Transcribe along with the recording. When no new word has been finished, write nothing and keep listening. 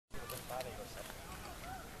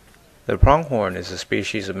The pronghorn is a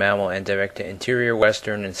species of mammal endemic to interior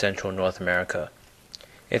western and central North America.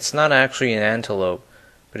 It's not actually an antelope,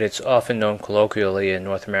 but it's often known colloquially in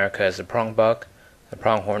North America as the prongbuck, the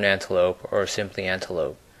pronghorn antelope, or simply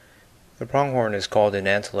antelope. The pronghorn is called an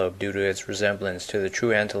antelope due to its resemblance to the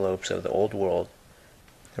true antelopes of the Old World.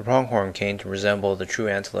 The pronghorn came to resemble the true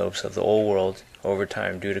antelopes of the Old World over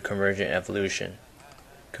time due to convergent evolution.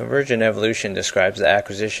 Convergent evolution describes the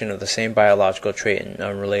acquisition of the same biological trait in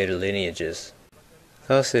unrelated lineages.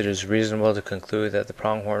 Thus, it is reasonable to conclude that the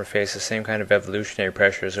pronghorn faced the same kind of evolutionary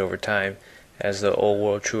pressures over time as the Old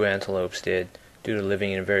World true antelopes did, due to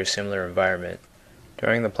living in a very similar environment.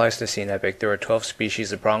 During the Pleistocene epoch, there were 12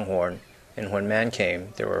 species of pronghorn, and when man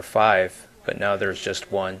came, there were 5, but now there is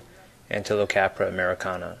just one, Antilocapra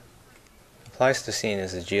americana. The Pleistocene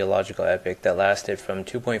is a geological epoch that lasted from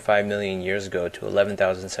 2.5 million years ago to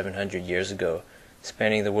 11,700 years ago,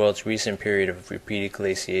 spanning the world's recent period of repeated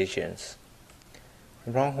glaciations.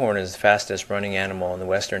 The pronghorn is the fastest running animal in the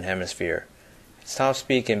Western Hemisphere. Its top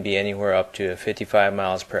speed can be anywhere up to 55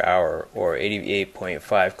 miles per hour or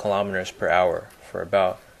 88.5 kilometers per hour for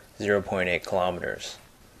about 0.8 kilometers.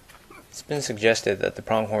 It's been suggested that the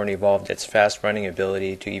pronghorn evolved its fast running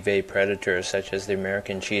ability to evade predators such as the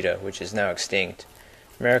American cheetah, which is now extinct.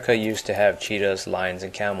 America used to have cheetahs, lions,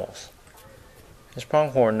 and camels. As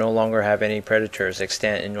pronghorn no longer have any predators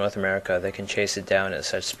extant in North America that can chase it down at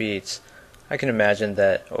such speeds, I can imagine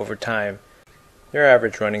that, over time, their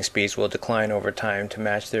average running speeds will decline over time to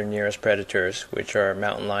match their nearest predators, which are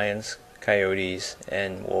mountain lions, coyotes,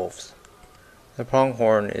 and wolves. The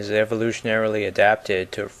pronghorn is evolutionarily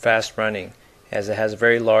adapted to fast running as it has a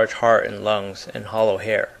very large heart and lungs and hollow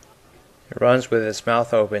hair. It runs with its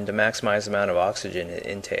mouth open to maximize the amount of oxygen it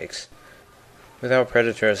intakes. Without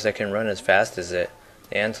predators that can run as fast as it,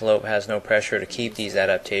 the antelope has no pressure to keep these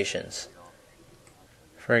adaptations.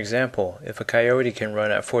 For example, if a coyote can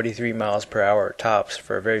run at 43 miles per hour tops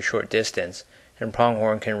for a very short distance, and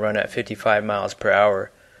pronghorn can run at 55 miles per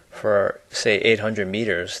hour for, say, 800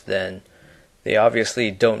 meters, then they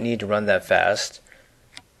obviously don't need to run that fast.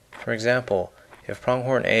 For example, if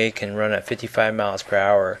pronghorn A can run at 55 miles per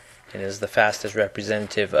hour and is the fastest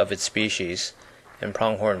representative of its species, and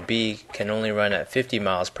pronghorn B can only run at 50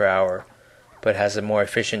 miles per hour but has a more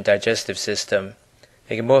efficient digestive system,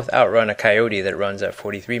 they can both outrun a coyote that runs at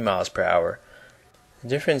 43 miles per hour. The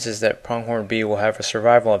difference is that pronghorn B will have a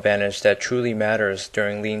survival advantage that truly matters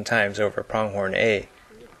during lean times over pronghorn A.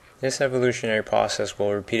 This evolutionary process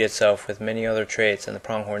will repeat itself with many other traits in the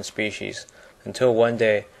pronghorn species until one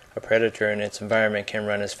day a predator in its environment can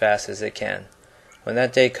run as fast as it can. When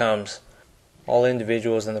that day comes, all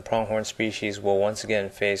individuals in the pronghorn species will once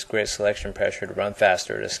again face great selection pressure to run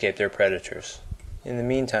faster to escape their predators. In the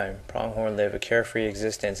meantime, pronghorn live a carefree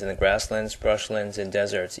existence in the grasslands, brushlands, and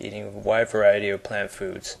deserts, eating a wide variety of plant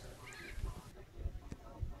foods.